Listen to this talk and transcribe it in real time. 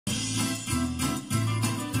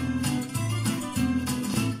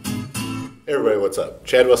Hey everybody, what's up?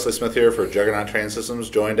 Chad Wesley Smith here for Juggernaut Training Systems,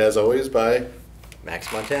 joined as always by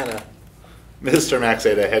Max Montana. Mr. Max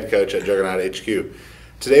Ada, head coach at Juggernaut HQ.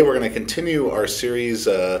 Today we're going to continue our series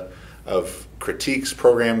of critiques,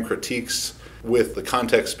 program critiques, with the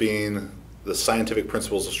context being the scientific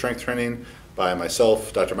principles of strength training by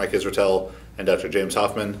myself, Dr. Mike Israetel, and Dr. James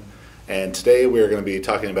Hoffman. And today we're going to be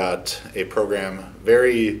talking about a program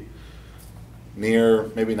very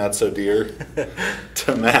near, maybe not so dear,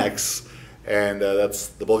 to Max. And that's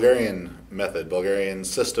the Bulgarian method, Bulgarian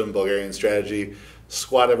system, Bulgarian strategy,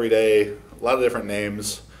 squat every day, a lot of different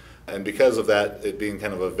names. And because of that, it being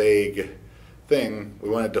kind of a vague thing, we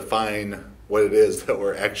want to define what it is that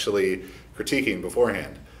we're actually critiquing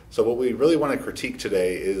beforehand. So what we really want to critique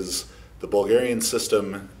today is the Bulgarian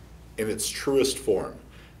system in its truest form.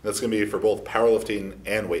 That's going to be for both powerlifting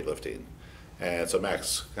and weightlifting. And so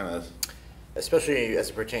Max, kind of... Especially as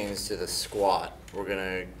it pertains to the squat, we're going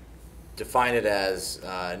to define it as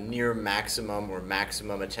near maximum or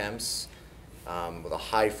maximum attempts with a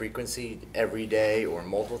high frequency every day or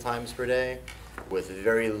multiple times per day with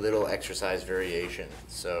very little exercise variation.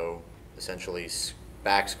 So essentially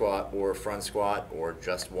back squat or front squat or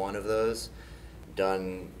just one of those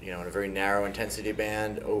done in a very narrow intensity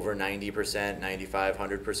band over 90%, 95,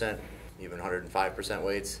 100%, even 105%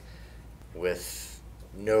 weights with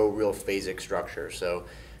no real phasic structure. So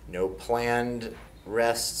no planned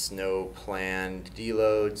rests, no planned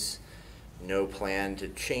deloads, no plan to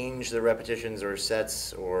change the repetitions or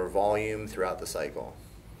sets or volume throughout the cycle.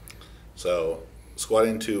 So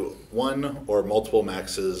squatting to one or multiple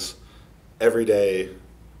maxes every day,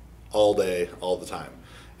 all the time.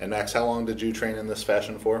 And Max, how long did you train in this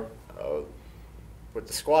fashion for? With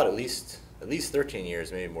the squat, at least 13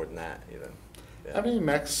 years, maybe more than that even. Yeah. How many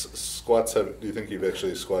max squats do you think you've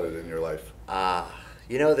actually squatted in your life?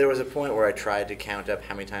 There was a point where I tried to count up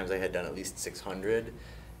how many times I had done at least 600,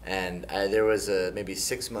 and there was a maybe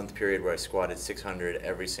 6-month period where I squatted 600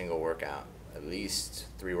 every single workout, at least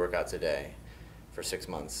 3 workouts a day for 6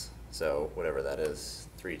 months. So whatever that is,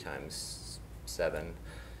 3 times 7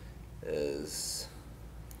 is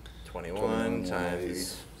 21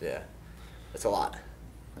 times, yeah, that's a lot.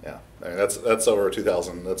 Yeah, I mean, that's over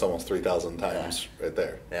 2,000, that's almost 3,000 times right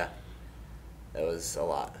there. Yeah, that was a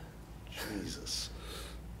lot. Jesus.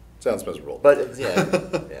 Sounds miserable. But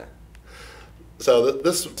yeah. So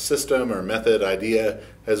this system or method idea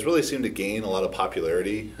has really seemed to gain a lot of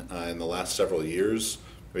popularity in the last several years,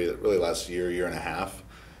 really last year and a half.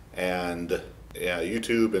 And yeah,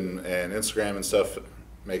 YouTube and Instagram and stuff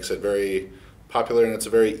makes it very popular, and it's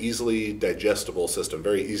a very easily digestible system,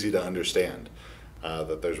 very easy to understand.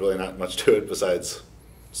 That there's really not much to it besides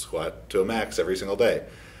squat to a max every single day.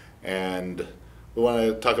 And we want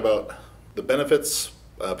to talk about the benefits,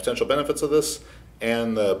 potential benefits of this,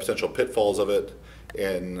 and the potential pitfalls of it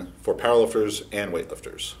for powerlifters and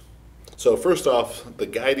weightlifters. So first off, the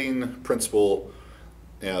guiding principle,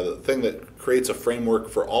 the thing that creates a framework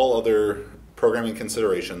for all other programming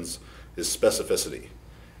considerations is specificity.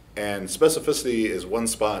 And specificity is one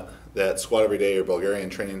spot that Squat Every Day or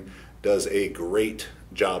Bulgarian training does a great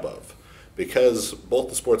job of, because both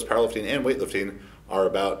the sports powerlifting and weightlifting are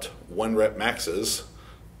about 1 rep maxes.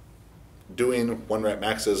 Doing 1 rep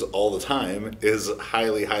maxes all the time is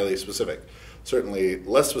highly, highly specific. Certainly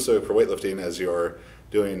less specific for weightlifting, as you're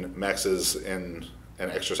doing maxes in an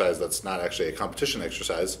exercise that's not actually a competition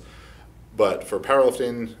exercise. But for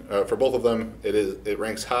powerlifting, for both of them, it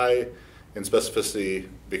ranks high in specificity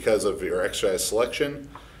because of your exercise selection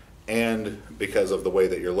and because of the way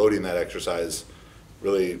that you're loading that exercise,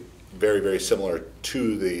 really very, very similar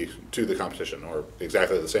to the competition, or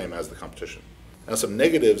exactly the same as the competition. Now, some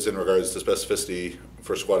negatives in regards to specificity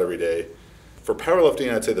for Squat Every Day. For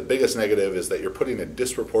powerlifting, I'd say the biggest negative is that you're putting a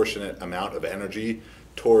disproportionate amount of energy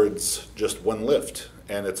towards just one lift.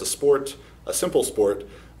 And it's a simple sport,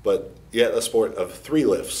 but yet a sport of 3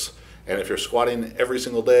 lifts. And if you're squatting every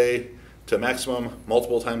single day to maximum,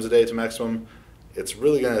 multiple times a day to maximum, it's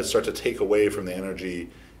really going to start to take away from the energy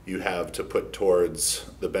you have to put towards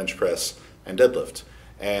the bench press and deadlift.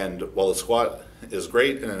 And while the squat is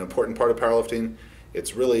great and an important part of powerlifting,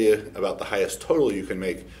 it's really about the highest total you can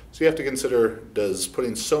make. So you have to consider, does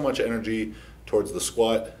putting so much energy towards the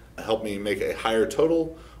squat help me make a higher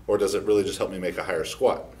total, or does it really just help me make a higher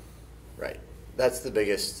squat? Right. That's the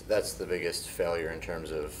biggest failure in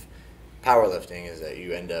terms of powerlifting, is that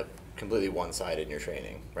you end up completely one-sided in your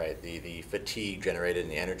training, right? The fatigue generated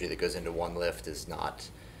and the energy that goes into one lift is not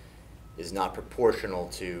proportional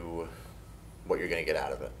to what you're going to get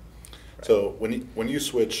out of it. Right? So when you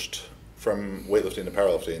switched from weightlifting to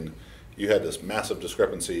powerlifting, you had this massive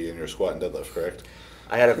discrepancy in your squat and deadlift, correct?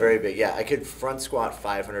 I had a very big, yeah, I could front squat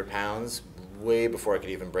 500 pounds way before I could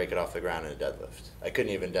even break it off the ground in a deadlift. I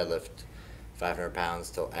couldn't even deadlift 500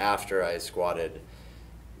 pounds till after I squatted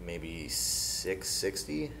maybe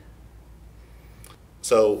 660.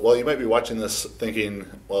 So while you might be watching this thinking,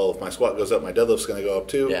 well, if my squat goes up, my deadlift's going to go up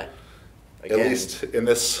too. Yeah. Again, at least in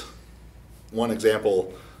this one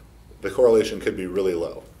example, the correlation could be really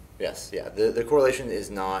low. Yes, yeah. The correlation is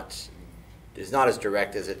not as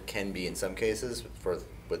direct as it can be in some cases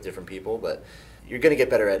with different people, but you're going to get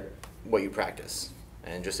better at what you practice.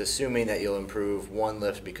 And just assuming that you'll improve one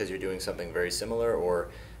lift because you're doing something very similar, or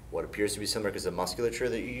what appears to be similar because the musculature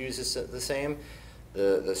that you use is the same,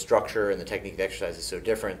 the structure and the technique of the exercise is so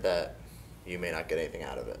different that you may not get anything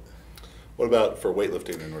out of it. What about for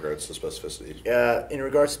weightlifting in regards to specificity? In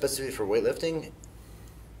regards to specificity for weightlifting,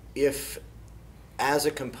 if as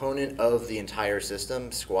a component of the entire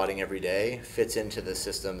system, squatting every day fits into the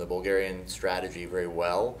system, the Bulgarian strategy very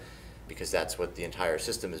well, because that's what the entire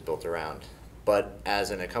system is built around. But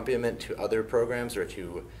as an accompaniment to other programs, or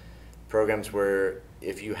to programs where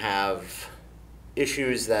if you have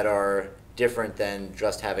issues that are different than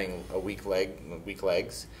just having a weak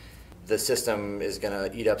legs, the system is going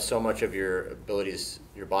to eat up so much of your body's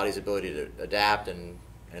ability to adapt and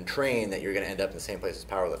train, that you're going to end up in the same place as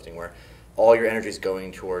powerlifting, where all your energy is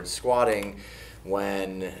going towards squatting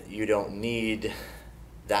when you don't need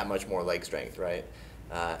that much more leg strength, right?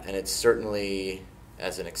 And it's certainly,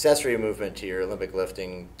 as an accessory movement to your Olympic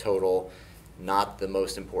lifting total, not the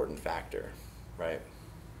most important factor, right?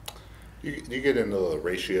 Do you get into the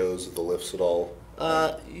ratios of the lifts at all?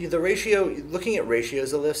 Looking at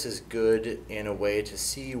ratios of lifts is good in a way to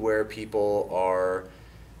see where people are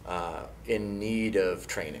in need of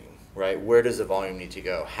training, right? Where does the volume need to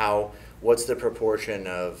go? What's the proportion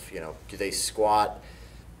of, do they squat,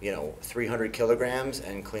 300 kilograms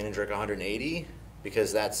and clean and jerk 180?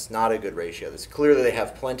 Because that's not a good ratio. It's clear that they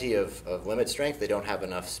have plenty of limit strength. They don't have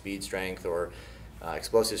enough speed strength or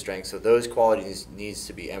explosive strength, so those qualities needs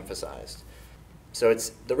to be emphasized. So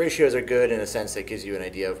the ratios are good in a sense that gives you an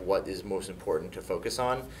idea of what is most important to focus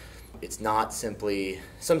on. It's not simply,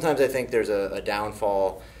 sometimes I think there's a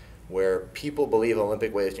downfall where people believe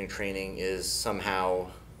Olympic weightlifting training is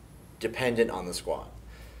somehow dependent on the squat.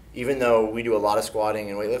 Even though we do a lot of squatting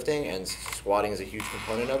and weightlifting, and squatting is a huge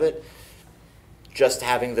component of it, just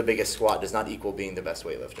having the biggest squat does not equal being the best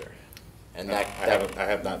weightlifter. And I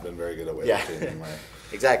have not been very good at weightlifting. Yeah.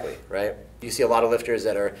 Exactly, right? You see a lot of lifters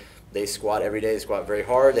that they squat every day, they squat very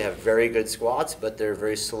hard, they have very good squats, but they're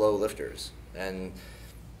very slow lifters. And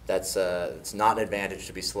that's it's not an advantage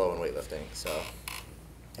to be slow in weightlifting. So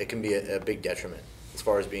it can be a big detriment. As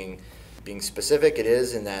far as being specific, it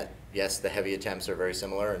is in that, yes, the heavy attempts are very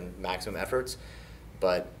similar and maximum efforts,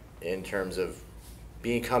 but in terms of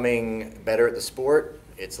becoming better at the sport,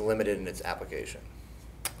 it's limited in its application.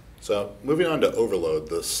 So moving on to overload,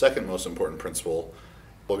 the second most important principle,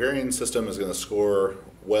 Bulgarian system is going to score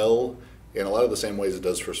well in a lot of the same ways it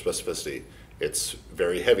does for specificity. It's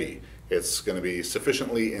very heavy. It's going to be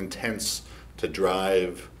sufficiently intense to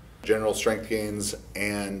drive general strength gains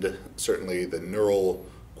and certainly the neural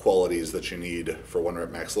qualities that you need for 1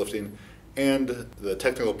 rep max lifting, and the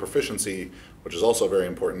technical proficiency, which is also very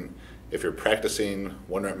important. If you're practicing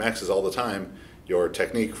 1 rep maxes all the time, your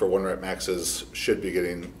technique for 1 rep maxes should be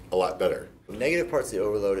getting a lot better. The negative parts of the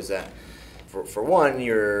overload is that, for one,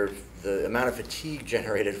 the amount of fatigue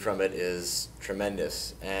generated from it is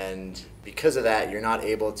tremendous, and because of that, you're not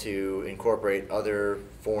able to incorporate other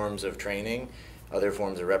forms of training, other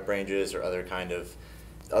forms of rep ranges, or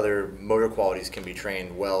other motor qualities can be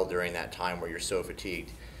trained well during that time where you're so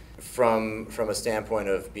fatigued. From a standpoint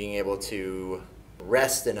of being able to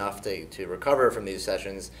rest enough to recover from these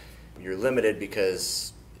sessions, you're limited,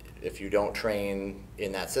 because if you don't train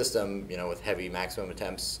in that system, with heavy maximum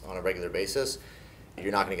attempts on a regular basis,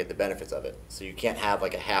 you're not going to get the benefits of it. So you can't have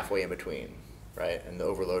like a halfway in between, right? And the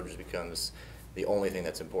overload just becomes the only thing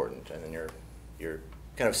that's important, and then you're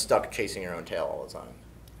kind of stuck chasing your own tail all the time.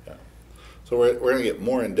 Yeah. So we're going to get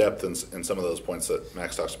more in depth in some of those points that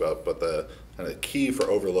Max talks about, but the kind of key for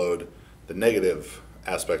overload, the negative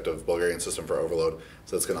aspect of Bulgarian system for overload,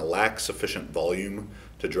 so it's going to lack sufficient volume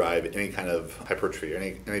to drive any kind of hypertrophy,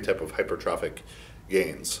 any type of hypertrophic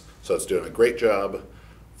gains. So it's doing a great job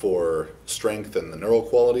for strength and the neural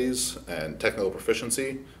qualities and technical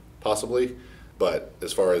proficiency, possibly, but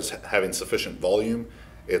as far as having sufficient volume,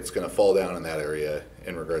 it's going to fall down in that area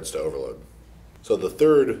in regards to overload. So the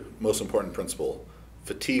third most important principle,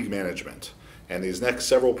 fatigue management. And these next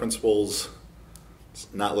several principles, it's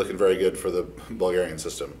not looking very good for the Bulgarian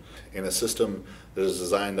system. In a system that is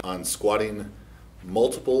designed on squatting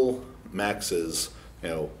multiple maxes,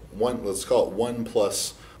 let's call it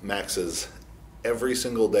 1+ maxes every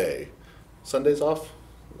single day. Sundays off?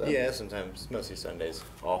 Yeah, sometimes, mostly Sundays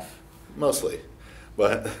off. Mostly.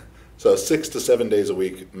 But so 6 to 7 days a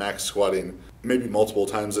week, max squatting, maybe multiple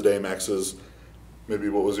times a day maxes. Maybe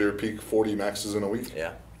what was your peak? 40 maxes in a week?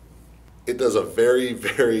 Yeah. It does a very,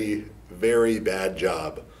 very, very bad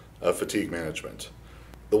job of fatigue management.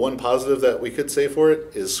 The one positive that we could say for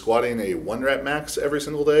it is squatting a 1-rep max every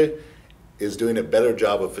single day is doing a better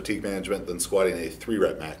job of fatigue management than squatting a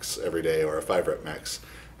 3-rep max every day or a 5-rep max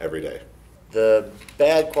every day. The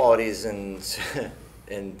bad qualities in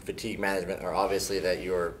fatigue management are obviously that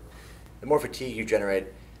the more fatigue you generate,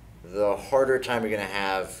 the harder time you're going to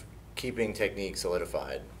have keeping technique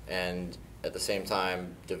solidified and at the same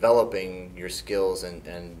time developing your skills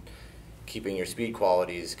and keeping your speed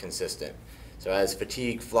qualities consistent. So as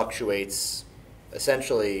fatigue fluctuates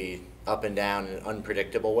essentially up and down in an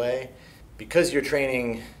unpredictable way, because you're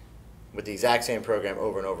training with the exact same program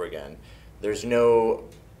over and over again, there's no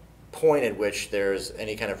point at which there's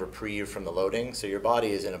any kind of reprieve from the loading. So your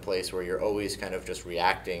body is in a place where you're always kind of just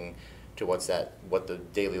reacting to what the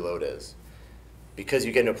daily load is. Because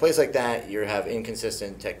you get into a place like that, you have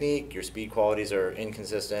inconsistent technique, your speed qualities are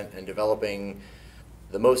inconsistent, and developing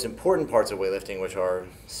the most important parts of weightlifting, which are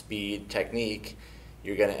speed, technique,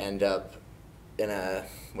 you're going to end up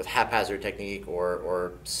with haphazard technique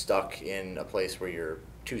or stuck in a place where you're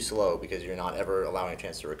too slow because you're not ever allowing a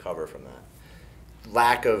chance to recover from that.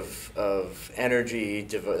 Lack of energy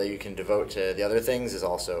that you can devote to the other things is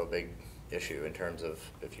also a big issue in terms of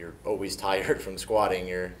if you're always tired from squatting,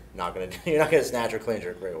 you're not going to snatch or clean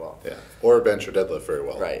jerk very well. Yeah, or bench or deadlift very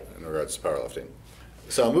well. Right. In regards to powerlifting.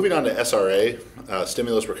 So moving on to SRA,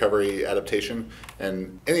 stimulus recovery adaptation,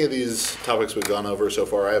 and any of these topics we've gone over so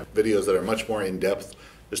far, I have videos that are much more in depth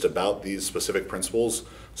just about these specific principles.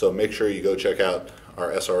 So make sure you go check out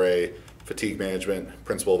our SRA fatigue management,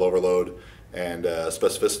 principle of overload, and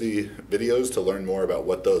specificity videos to learn more about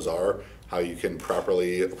what those are, how you can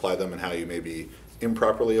properly apply them, and how you may be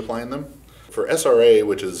improperly applying them. For SRA,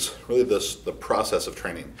 which is really the process of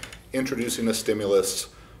training, introducing a stimulus,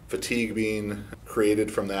 fatigue being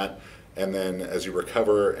created from that, and then as you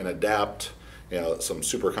recover and adapt, some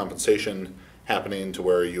super compensation happening to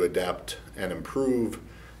where you adapt and improve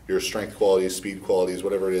your strength qualities, speed qualities,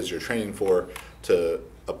 whatever it is you're training for, to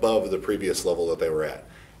above the previous level that they were at.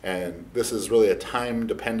 And this is really a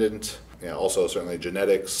time-dependent, also certainly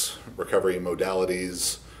genetics, recovery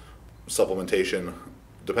modalities, supplementation,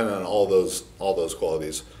 depending on all those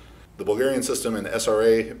qualities. The Bulgarian system and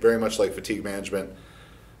SRA, very much like fatigue management,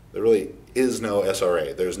 there really is no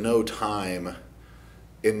SRA. There's no time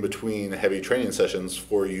in between heavy training sessions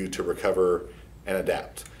for you to recover and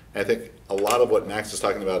adapt. And I think a lot of what Max is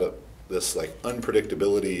talking about, this like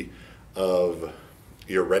unpredictability of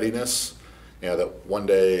your readiness, that one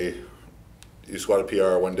day you squat a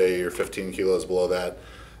PR, one day you're 15 kilos below that,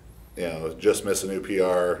 just miss a new PR,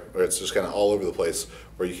 or it's just kind of all over the place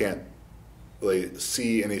where you can't really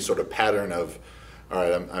see any sort of pattern of, all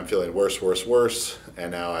right, I'm feeling worse,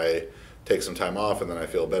 and now I take some time off, and then I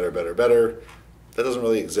feel better. That doesn't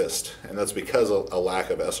really exist, and that's because of a lack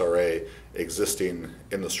of SRA existing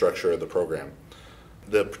in the structure of the program.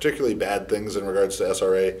 The particularly bad things in regards to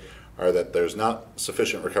SRA are that there's not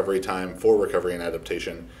sufficient recovery time for recovery and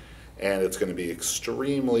adaptation, and it's going to be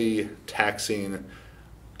extremely taxing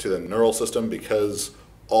to the neural system because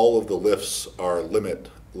all of the lifts are limit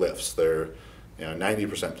lifts. They're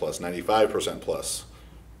 90% plus, 95% plus,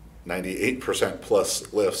 98%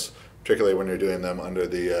 plus lifts, particularly when you're doing them under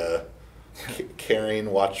the caring,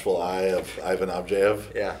 watchful eye of Ivan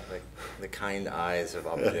Abadjiev. Yeah, like the kind eyes of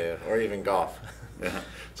Abadjiev, or even Goff. Yeah.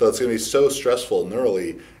 So it's going to be so stressful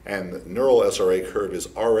neurally, and the neural SRA curve is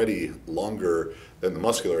already longer than the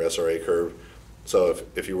muscular SRA curve. So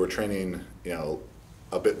if you were training,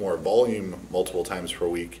 a bit more volume multiple times per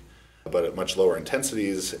week, but at much lower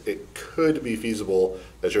intensities, it could be feasible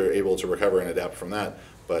that you're able to recover and adapt from that.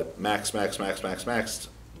 But max,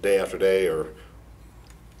 day after day, or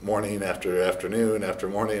morning after afternoon, after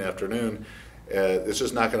morning, afternoon, it's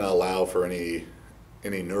just not going to allow for any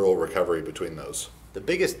neural recovery between those. The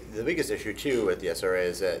biggest issue too with the SRA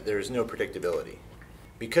is that there's no predictability,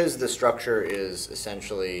 because the structure is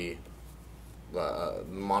essentially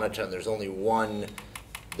monotone. There's only one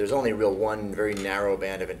very narrow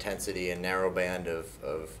band of intensity and narrow band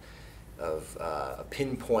of a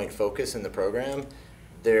pinpoint focus in the program.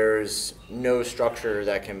 There's no structure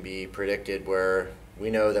that can be predicted where we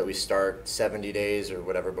know that we start 70 days or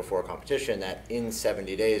whatever before a competition, that in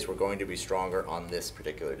 70 days we're going to be stronger on this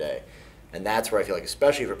particular day. And that's where I feel like,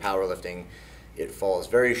 especially for powerlifting, it falls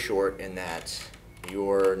very short in that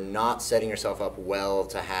you're not setting yourself up well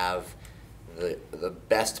to have the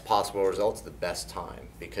best possible results, the best time,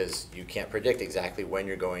 because you can't predict exactly when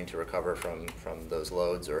you're going to recover from those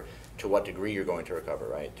loads, or to what degree you're going to recover,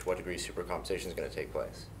 right? To what degree supercompensation is going to take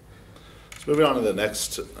place. So moving on to the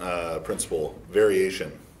next principle,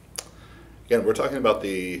 variation. Again, we're talking about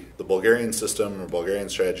the Bulgarian system or Bulgarian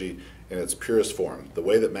strategy in its purest form, the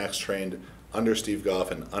way that Max trained under Steve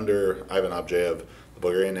Goff and under Ivan Abadjiev, the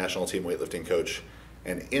Bulgarian national team weightlifting coach.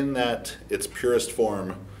 And in that, its purest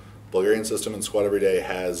form, Bulgarian system and squat every day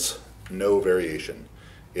has no variation.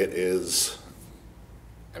 It is,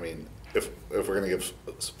 I mean, if we're going to give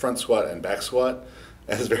front squat and back squat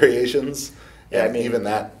as variations, yeah, and I mean, even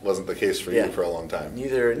that wasn't the case for you for a long time.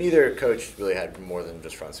 Neither coach really had more than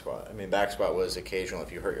just front squat. I mean, back squat was occasional.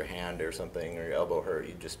 If you hurt your hand or something, or your elbow hurt,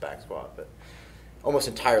 you'd just back squat. But almost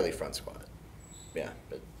entirely front squat. Yeah,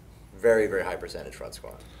 but very, very high percentage front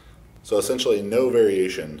squat. So essentially no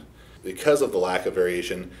variation. Because of the lack of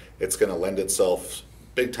variation, it's going to lend itself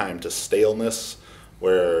big time to staleness,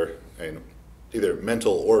 where either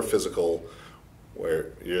mental or physical,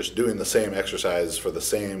 where you're just doing the same exercise for the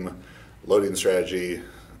same loading strategy,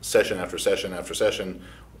 session after session after session,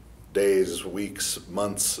 days, weeks,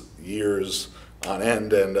 months, years on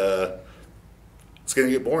end, and it's going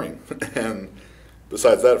to get boring. And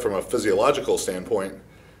besides that, from a physiological standpoint,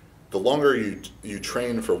 the longer you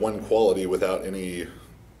train for one quality without any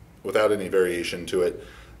variation to it,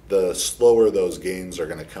 the slower those gains are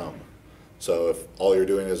going to come. So if all you're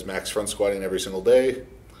doing is max front squatting every single day,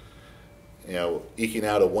 eking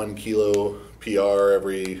out a 1 kilo PR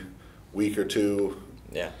every week or two.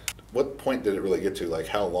 Yeah. What point did it really get to? Like,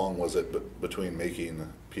 how long was it between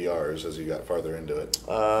making PRs as you got farther into it?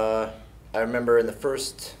 I remember in the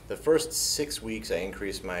first 6 weeks, I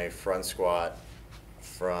increased my front squat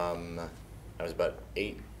from, I was about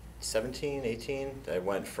 17, 18. I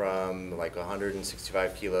went from like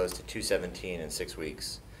 165 kilos to 217 in 6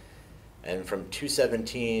 weeks. And from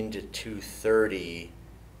 217 to 230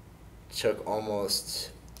 took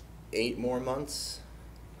almost 8 more months.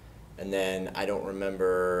 And then I don't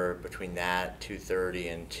remember between that 230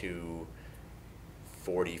 and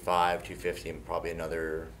 245, 250, and probably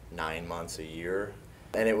another 9 months, a year.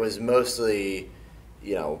 And it was mostly,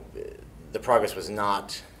 the progress was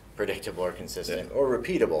not predictable or consistent or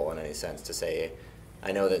repeatable in any sense to say,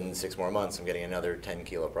 I know that in 6 more months I'm getting another 10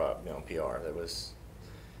 kilo PR. That was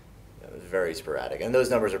very sporadic. And those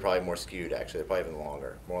numbers are probably more skewed, actually. They're probably even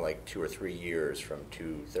longer, more like 2 or 3 years from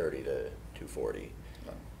 230 to 240.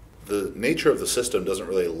 The nature of the system doesn't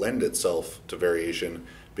really lend itself to variation,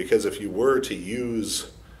 because if you were to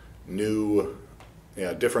use new,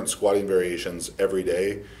 different squatting variations every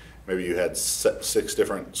day, maybe you had 6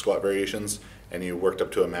 different squat variations and you worked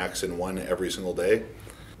up to a max in one every single day,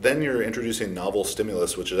 then you're introducing novel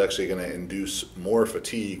stimulus, which is actually going to induce more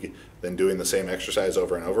fatigue than doing the same exercise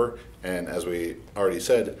over and over. And as we already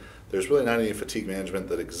said, there's really not any fatigue management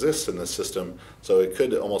that exists in this system, so it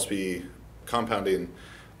could almost be compounding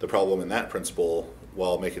the problem in that principle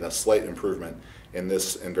while making a slight improvement in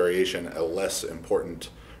this and variation a less important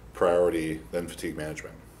priority than fatigue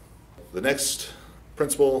management. The next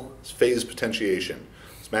principle is phase potentiation.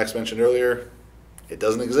 As Max mentioned earlier, it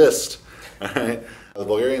doesn't exist. All right? The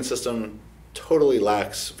Bulgarian system totally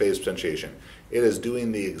lacks phase potentiation. It is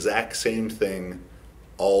doing the exact same thing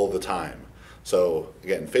all the time. So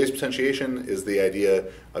again, phase potentiation is the idea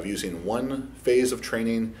of using one phase of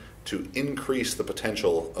training to increase the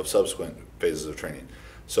potential of subsequent phases of training.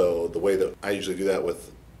 So the way that I usually do that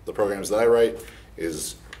with the programs that I write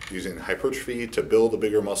is using hypertrophy to build a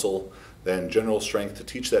bigger muscle, then general strength to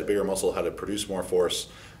teach that bigger muscle how to produce more force,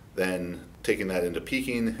 then taking that into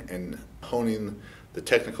peaking and honing the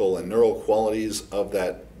technical and neural qualities of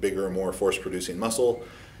that bigger, more force-producing muscle,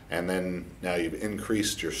 and then now you've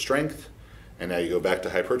increased your strength, and now you go back to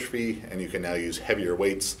hypertrophy, and you can now use heavier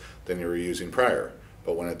weights than you were using prior.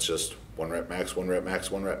 But when it's just 1 rep max, 1 rep max,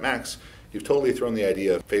 1 rep max, you've totally thrown the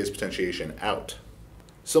idea of phase potentiation out.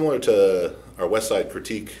 Similar to our West Side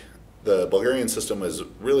critique, the Bulgarian system was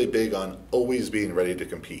really big on always being ready to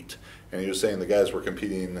compete. And he was saying the guys were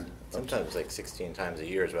competing sometimes like 16 times a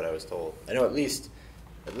year is what I was told. I know at least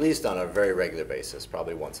on a very regular basis,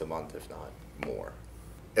 probably once a month, if not more.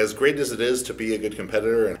 As great as it is to be a good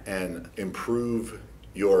competitor and improve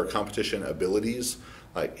your competition abilities,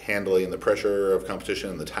 like handling the pressure of competition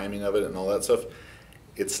and the timing of it and all that stuff,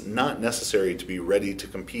 it's not necessary to be ready to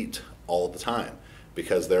compete all the time,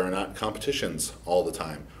 because there are not competitions all the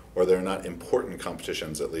time. or they're not important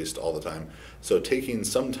competitions, at least all the time. So taking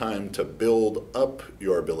some time to build up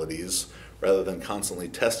your abilities rather than constantly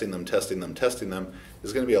testing them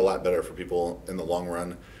is going to be a lot better for people in the long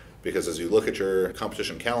run, because as you look at your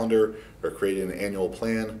competition calendar or creating an annual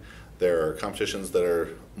plan, there are competitions that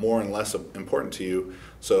are more and less important to you.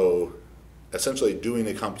 So essentially doing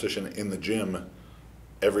a competition in the gym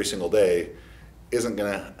every single day isn't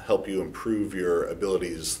going to help you improve your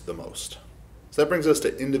abilities the most. So that brings us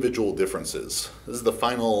to individual differences. This is the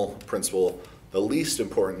final principle, the least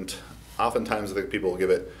important. Oftentimes I think people give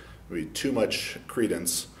it maybe too much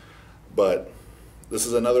credence, but this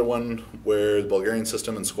is another one where the Bulgarian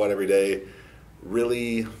system and squat every day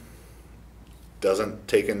really doesn't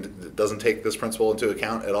take this principle into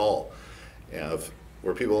account at all. You know,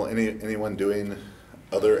 were people anyone doing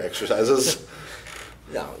other exercises?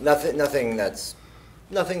 No, nothing that's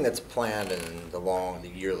planned in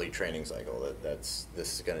the yearly training cycle. This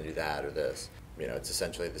is going to do that or this. You know, it's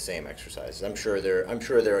essentially the same exercises. I'm sure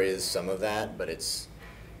there is some of that, but it's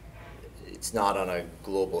not on a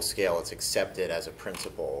global scale. It's accepted as a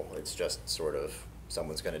principle. It's just sort of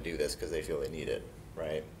someone's going to do this because they feel they need it,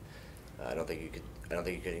 right? I don't think you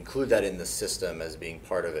could include that in the system as being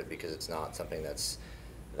part of it, because it's not something that's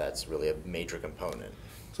really a major component.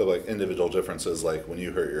 So like individual differences, like when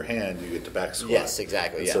you hurt your hand, you get to back squat. Yes,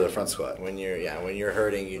 exactly. Instead of front squat. When you're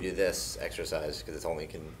hurting, you do this exercise because it's all you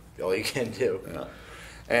can do. Yeah.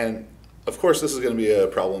 And of course, this is going to be a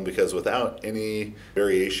problem because without any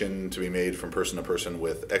variation to be made from person to person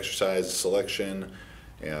with exercise selection,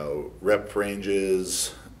 rep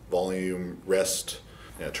ranges, volume, rest,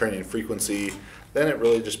 training frequency, then it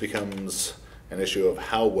really just becomes an issue of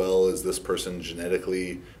how well is this person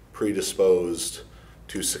genetically predisposed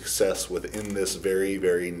to success within this very,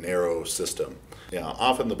 very narrow system.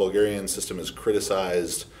 Often the Bulgarian system is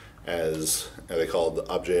criticized as, they call it the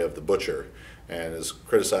Abadjiev the butcher, and is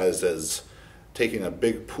criticized as taking a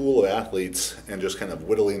big pool of athletes and just kind of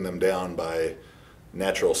whittling them down by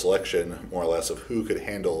natural selection, more or less, of who could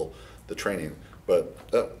handle the training. But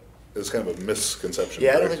it's kind of a misconception.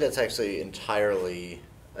 Yeah, I don't think that's entirely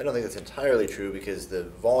true, because the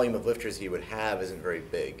volume of lifters he would have isn't very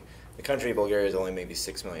big. The country of Bulgaria is only maybe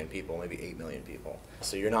 6 million people, maybe 8 million people.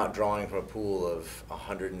 So you're not drawing from a pool of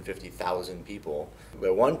 150,000 people.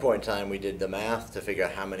 At one point in time, we did the math to figure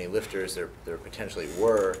out how many lifters there potentially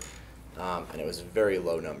were, and it was a very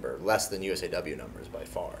low number, less than USAW numbers by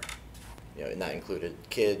far. And that included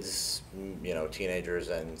kids, teenagers,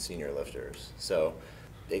 and senior lifters. So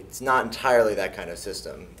it's not entirely that kind of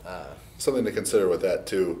system. Something to consider with that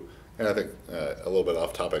too, and I think a little bit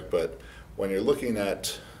off topic, but when you're looking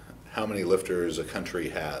at how many lifters a country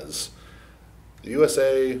has, the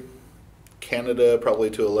USA, Canada probably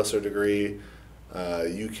to a lesser degree,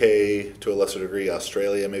 UK to a lesser degree,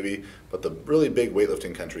 Australia maybe, but the really big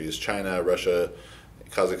weightlifting countries, China, Russia,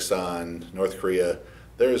 Kazakhstan, North Korea,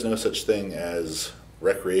 there is no such thing as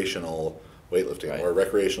recreational weightlifting or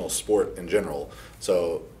recreational sport in general.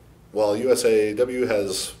 So while USAW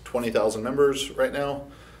has 20,000 members right now,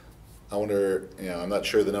 I wonder, I'm not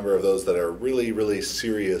sure the number of those that are really, really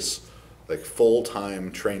serious, like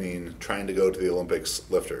full-time training, trying to go to the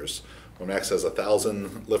Olympics lifters. When Max has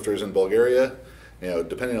 1,000 lifters in Bulgaria,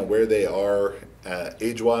 depending on where they are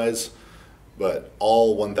age-wise, but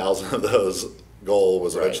all 1,000 of those goal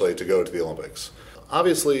was eventually to go to the Olympics.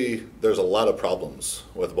 Obviously, there's a lot of problems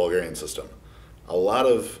with the Bulgarian system. A lot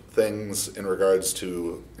of things in regards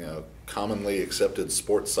to commonly accepted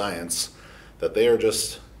sports science that they are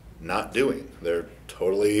just not doing. They're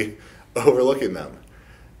totally overlooking them.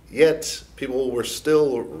 Yet, people were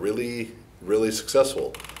still really, really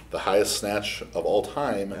successful. The highest snatch of all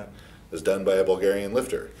time is done by a Bulgarian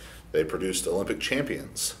lifter. They produced Olympic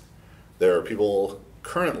champions. There are people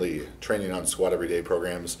currently training on squat everyday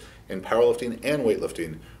programs in powerlifting and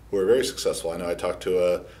weightlifting who are very successful. I know I talked to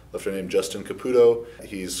a lifter named Justin Caputo.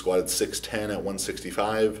 He's squatted 610 at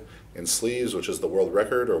 165 in sleeves, which is the world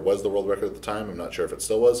record, or was the world record at the time. I'm not sure if it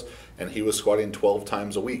still was. And he was squatting 12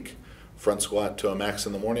 times a week. Front squat to a max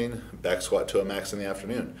in the morning, back squat to a max in the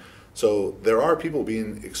afternoon. So there are people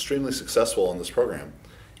being extremely successful in this program,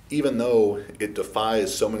 even though it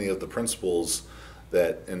defies so many of the principles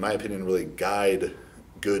that, in my opinion, really guide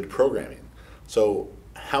good programming. So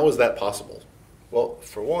how is that possible? Well,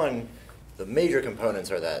 for one, the major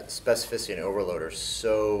components are that specificity and overload are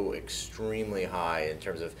so extremely high in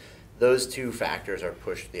terms of those two factors are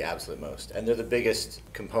pushed the absolute most. And they're the biggest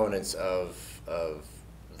components of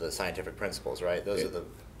the scientific principles, right? Those are the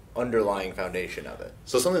underlying foundation of it.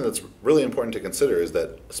 So something that's really important to consider is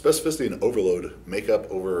that specificity and overload make up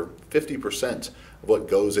over 50% of what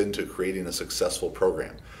goes into creating a successful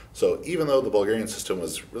program. So even though the Bulgarian system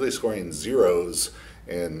was really scoring zeros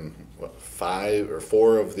in five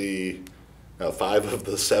of the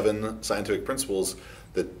 7 scientific principles,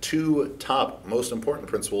 the 2 top most important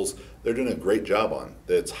principles they're doing a great job on.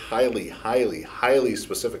 It's highly, highly, highly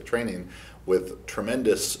specific training with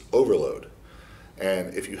tremendous overload.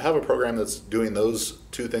 And if you have a program that's doing those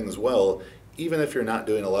 2 things well, even if you're not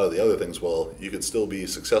doing a lot of the other things well, you could still be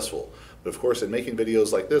successful. But of course, in making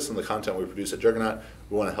videos like this and the content we produce at Juggernaut,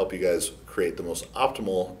 we want to help you guys create the most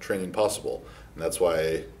optimal training possible. And that's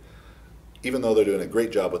why, even though they're doing a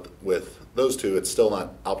great job with those 2, it's still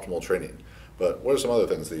not optimal training. But what are some other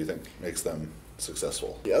things that you think makes them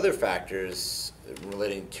successful? The other factors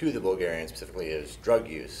relating to the Bulgarian specifically is drug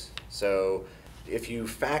use. So if you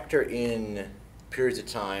factor in periods of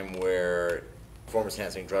time where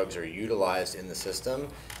performance-enhancing drugs are utilized in the system,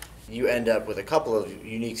 you end up with a couple of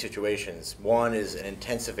unique situations. One is an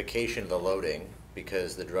intensification of the loading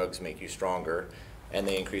because the drugs make you stronger and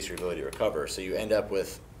they increase your ability to recover. So you end up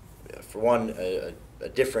with, for one, a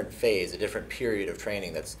different phase, a different period of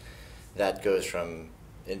training that goes from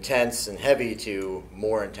intense and heavy to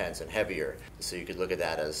more intense and heavier. So you could look at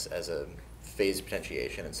that as a phase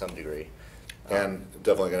potentiation in some degree. And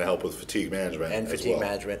definitely going to help with fatigue management. And fatigue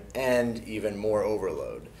management and even more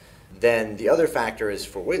overload. Then the other factor is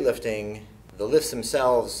for weightlifting, the lifts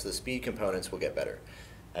themselves, the speed components will get better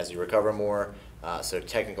as you recover more. So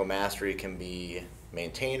technical mastery can be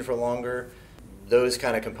maintained for longer. Those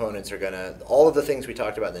kind of components are going to, all of the things we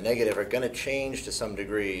talked about in the negative are going to change to some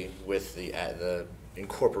degree with the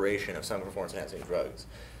incorporation of some performance-enhancing drugs.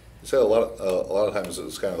 You said a lot of times it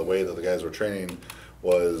was kind of the way that the guys were training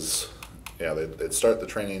was, they'd start the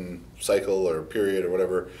training cycle or period or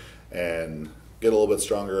whatever and get a little bit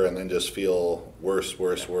stronger and then just feel worse,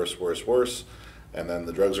 and then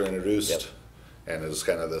the drugs are introduced. Yep. And it's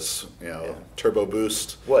kind of this, turbo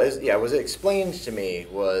boost. What was explained to me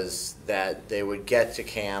was that they would get to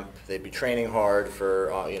camp, they'd be training hard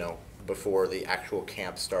for, before the actual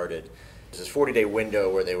camp started. There's this 40-day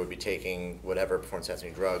window where they would be taking whatever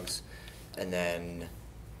performance-enhancing drugs, and then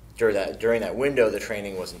during that window, the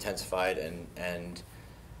training was intensified and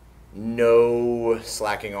no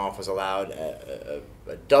slacking off was allowed. A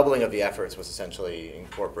doubling of the efforts was essentially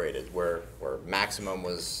incorporated, where maximum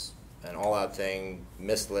was an all-out thing.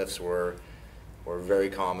 Missed lifts were very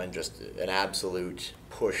common, just an absolute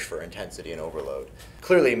push for intensity and overload.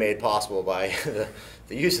 Clearly made possible by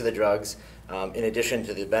the use of the drugs, in addition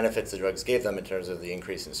to the benefits the drugs gave them in terms of the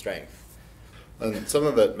increase in strength. And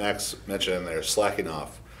something that Max mentioned in there, slacking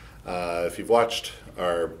off. If you've watched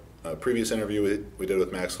our previous interview we did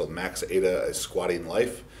with Max called Max Ada, A Squatting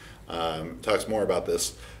Life, talks more about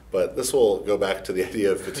this. But this will go back to the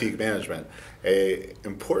idea of fatigue management. A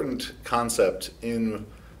important concept in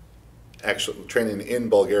actual training in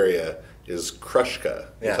Bulgaria is krushka.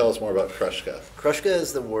 Can you tell us more about krushka? Krushka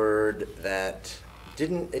is the word that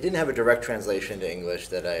didn't have a direct translation to English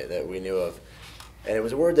that we knew of. And it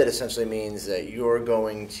was a word that essentially means that you're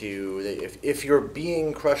going to, if you're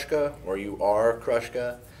being krushka or you are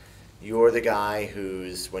krushka, you're the guy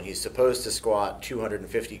who's, when he's supposed to squat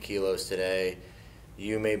 250 kilos today,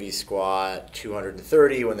 you maybe squat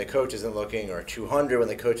 230 when the coach isn't looking, or 200 when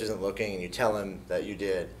the coach isn't looking, and you tell him that you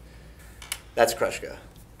did. That's krushka.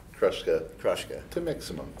 Krushka. To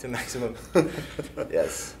maximum. To maximum.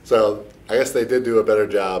 Yes. So I guess they did do a better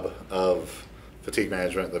job of fatigue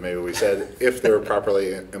management than maybe we said if they were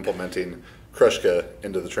properly implementing krushka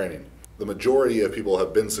into the training. The majority of people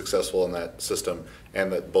have been successful in that system,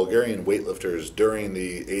 and that Bulgarian weightlifters during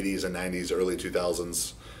the 80s and 90s, early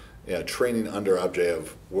 2000s, training under Abadjiev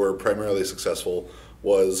were primarily successful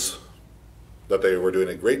was that they were doing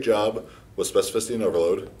a great job with specificity and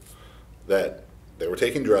overload, that they were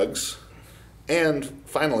taking drugs, and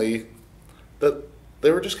finally, that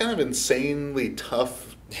they were just kind of insanely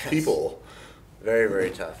tough people. Very,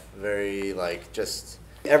 very tough. Very, just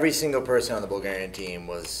every single person on the Bulgarian team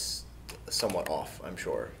was somewhat off, I'm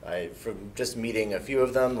sure. From just meeting a few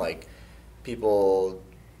of them, people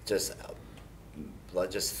just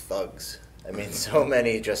thugs. I mean, so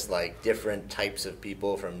many different types of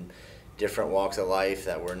people from different walks of life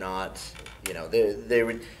that were not, they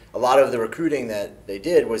would, a lot of the recruiting that they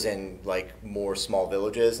did was in more small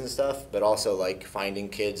villages and stuff, but also finding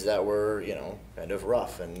kids that were, kind of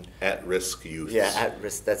rough and at-risk youth. Yeah,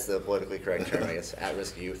 at-risk, that's the politically correct term, I guess,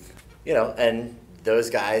 at-risk youth. And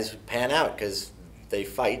those guys pan out because they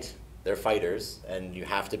fight, they're fighters, and you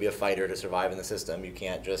have to be a fighter to survive in the system. You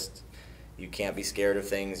can't just You can't be scared of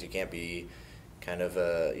things. You can't be kind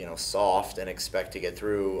of soft and expect to get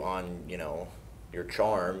through on your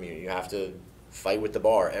charm. You have to fight with the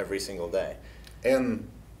bar every single day. And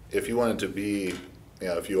if you wanted to be,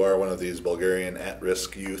 if you are one of these Bulgarian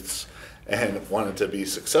at-risk youths and wanted to be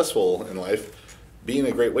successful in life, being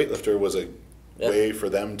a great weightlifter was a way for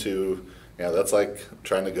them to, that's like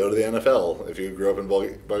trying to go to the NFL. If you grew up in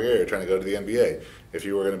Bulgaria, trying to go to the NBA. If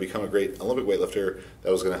you were going to become a great Olympic weightlifter,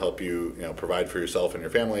 that was going to help you, provide for yourself and your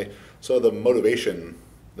family. So the motivation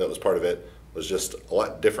that was part of it was just a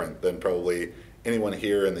lot different than probably anyone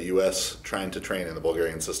here in the U.S. trying to train in the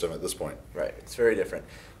Bulgarian system at this point. Right, it's very different.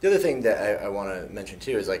 The other thing that I want to mention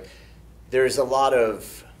too is there's a lot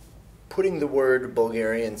of putting the word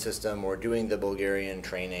Bulgarian system or doing the Bulgarian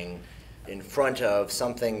training in front of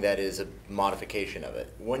something that is a modification of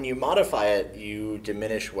it. When you modify it, you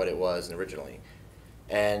diminish what it was originally.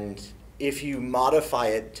 And if you modify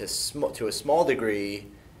it to a small degree,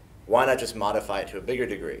 why not just modify it to a bigger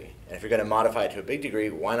degree? And if you're going to modify it to a big degree,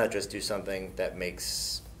 why not just do something that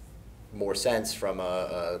makes more sense from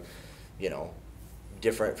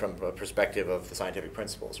different from a perspective of the scientific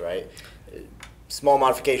principles, right? Small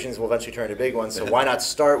modifications will eventually turn into big ones, so why not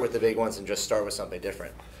start with the big ones and just start with something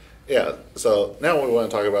different? Yeah, so now what we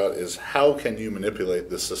want to talk about is how can you manipulate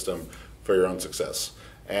this system for your own success?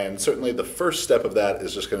 And certainly the first step of that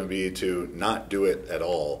is just going to be to not do it at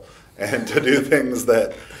all and to do things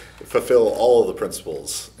that fulfill all of the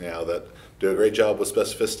principles, that do a great job with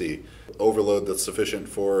specificity, overload that's sufficient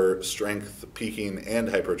for strength, peaking, and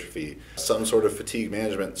hypertrophy, some sort of fatigue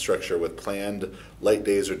management structure with planned light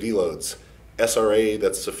days or deloads, SRA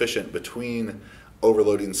that's sufficient between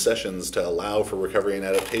overloading sessions to allow for recovery and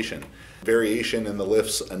adaptation, variation in the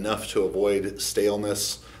lifts enough to avoid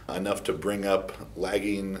staleness, enough to bring up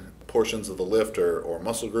lagging portions of the lift or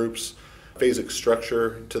muscle groups, phasic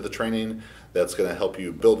structure to the training that's going to help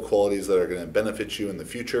you build qualities that are going to benefit you in the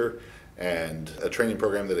future, and a training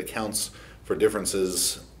program that accounts for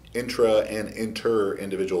differences, intra and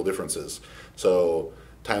inter-individual differences. So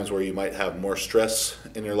times where you might have more stress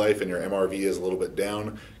in your life and your MRV is a little bit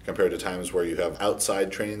down compared to times where you have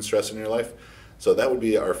outside training stress in your life. So that would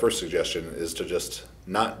be our first suggestion, is to just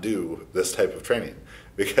not do this type of training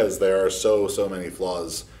because there are so many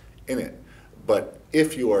flaws in it. But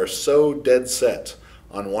if you are so dead set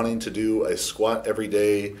on wanting to do a squat every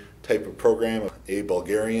day type of program, a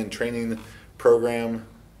Bulgarian training program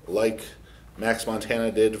like Max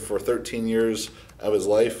Montana did for 13 years of his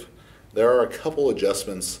life, there are a couple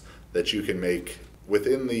adjustments that you can make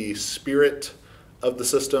within the spirit of the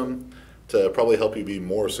system to probably help you be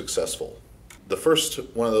more successful. The first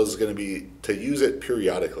one of those is going to be to use it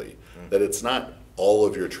periodically, that it's not all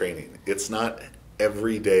of your training. It's not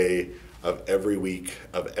every day of every week,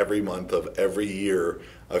 of every month, of every year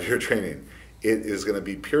of your training. It is going to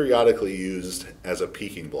be periodically used as a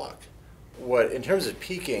peaking block. In terms of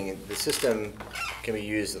peaking, the system can be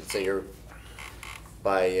used, let's say you're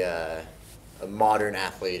by a modern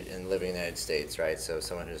athlete and living in the United States, right? So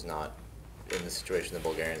someone who's not in the situation the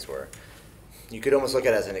Bulgarians were. You could almost look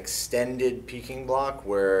at it as an extended peaking block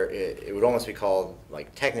where it would almost be called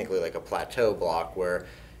technically like a plateau block where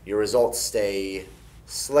your results stay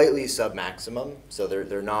slightly sub-maximum. So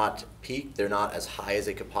they're not peaked, they're not as high as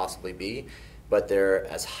they could possibly be, but they're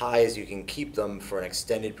as high as you can keep them for an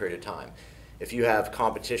extended period of time. If you have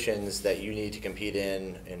competitions that you need to compete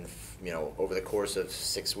in over the course of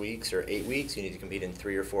 6 weeks or 8 weeks, you need to compete in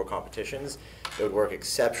 3 or 4 competitions, it would work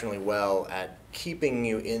exceptionally well at keeping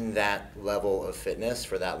you in that level of fitness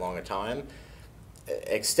for that long a time.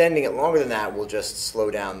 Extending it longer than that will just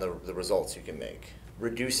slow down the results you can make.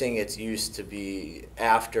 Reducing its use to be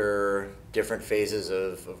after different phases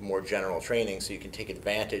of more general training so you can take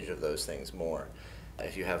advantage of those things more.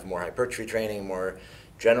 If you have more hypertrophy training, more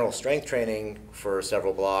general strength training for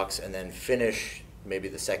several blocks, and then finish maybe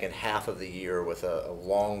the second half of the year with a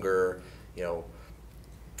longer,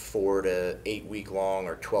 4 to 8 week long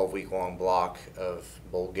or 12 week long block of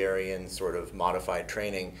Bulgarian sort of modified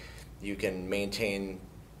training, you can maintain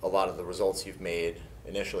a lot of the results you've made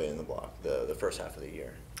initially in the block, the first half of the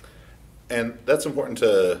year. And that's important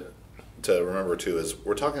to remember too, is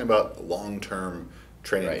we're talking about long-term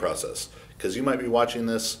training process. Because you might be watching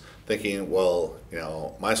this thinking, well,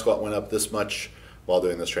 my squat went up this much while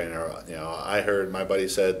doing this training. Or, I heard my buddy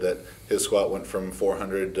said that his squat went from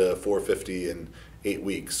 400 to 450 in 8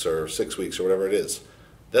 weeks or 6 weeks or whatever it is.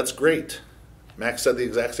 That's great. Max said the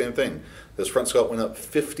exact same thing. His front squat went up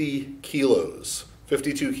 50 kilos,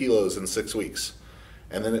 52 kilos in 6 weeks.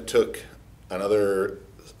 And then it took another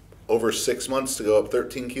over 6 months to go up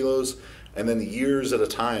 13 kilos, and then years at a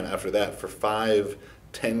time after that for 5,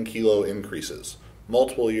 10 kilo increases,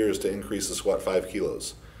 multiple years to increase the squat 5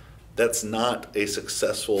 kilos. That's not a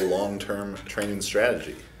successful long-term training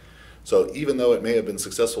strategy. So even though it may have been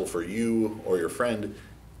successful for you or your friend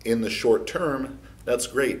in the short term, that's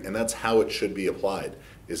great, and that's how it should be applied,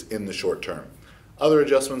 is in the short term. Other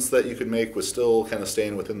adjustments that you could make with still kind of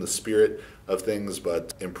staying within the spirit of things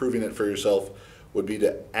but improving it for yourself would be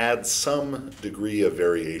to add some degree of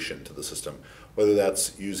variation to the system, whether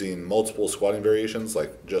that's using multiple squatting variations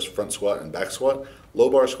like just front squat and back squat. Low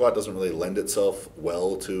bar squat doesn't really lend itself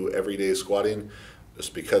well to everyday squatting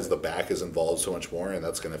just because the back is involved so much more, and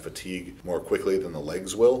that's going to fatigue more quickly than the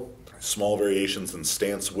legs will. Small variations in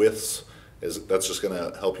stance widths, that's just going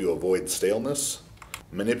to help you avoid staleness.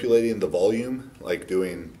 Manipulating the volume, like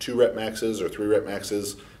doing 2 rep maxes or 3 rep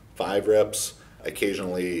maxes, 5 reps,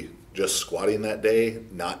 occasionally just squatting that day,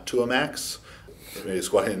 not to a max, maybe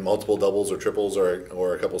squatting multiple doubles or triples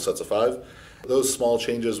or a couple sets of 5. Those small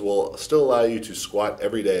changes will still allow you to squat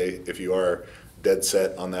every day if you are dead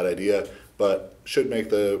set on that idea, but should make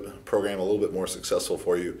the program a little bit more successful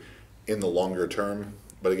for you in the longer term.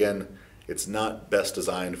 But again, it's not best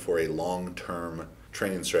designed for a long-term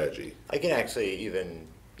training strategy. I can actually even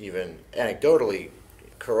anecdotally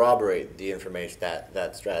corroborate the information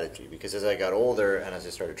that strategy, because as I got older and as I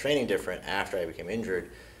started training different after I became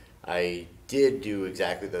injured, I did do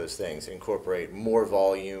exactly those things, incorporate more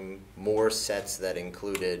volume, more sets that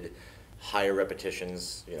included higher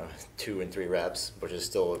repetitions, 2 and 3 reps, which is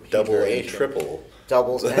still a huge double variation. and triple.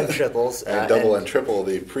 Doubles and triples. And double and triple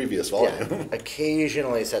the previous volume. Yeah,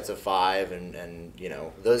 occasionally sets of 5 and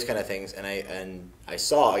those kind of things. And I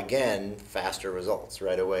saw, again, faster results.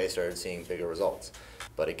 Right away started seeing bigger results.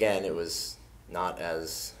 But again, it was not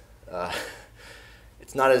as,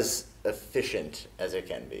 it's not as efficient as it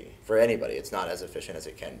can be. For anybody, it's not as efficient as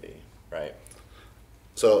it can be, right?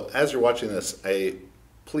 So as you're watching this, I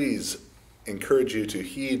please encourage you to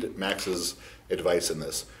heed Max's advice in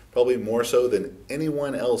this, probably more so than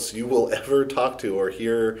anyone else you will ever talk to or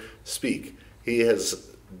hear speak. He has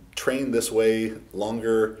trained this way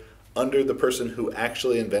longer under the person who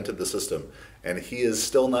actually invented the system, and he is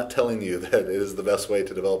still not telling you that it is the best way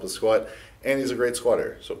to develop a squat, and he's a great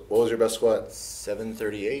squatter. So what was your best squat?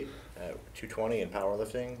 738 at 220 in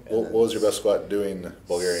powerlifting. What was your best squat doing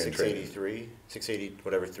Bulgarian training? 683, 680,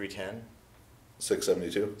 whatever, 310.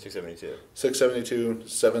 672? 672. 672,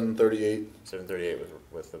 738. 738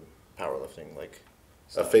 with the powerlifting, like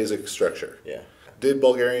A phasic structure. Yeah. Did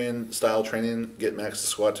Bulgarian style training get Max the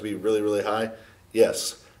squat to be really, really high?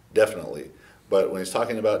 Yes, definitely. But when he's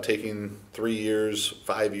talking about taking 3 years,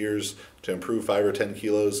 5 years to improve 5 or 10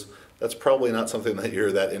 kilos, that's probably not something that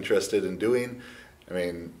you're that interested in doing. I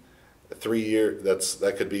mean, 3 year,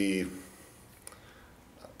 that could be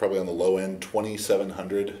probably on the low end,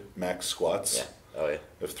 2,700 max squats. Yeah. Oh yeah.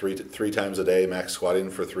 If three times a day max squatting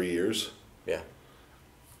for 3 years. Yeah.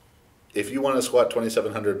 If you want to squat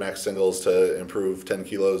 2,700 max singles to improve 10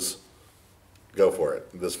 kilos, go for it.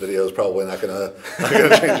 This video is probably not gonna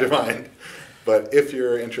change your mind. But if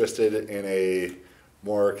you're interested in a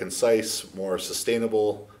more concise, more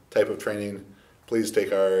sustainable type of training, please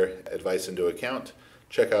take our advice into account.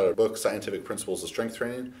 Check out our book, Scientific Principles of Strength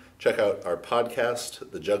Training. Check out our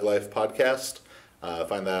podcast, the Jug Life Podcast.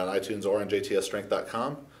 Find that on iTunes or on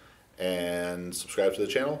jtsstrength.com. And subscribe to the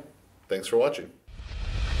channel. Thanks for watching.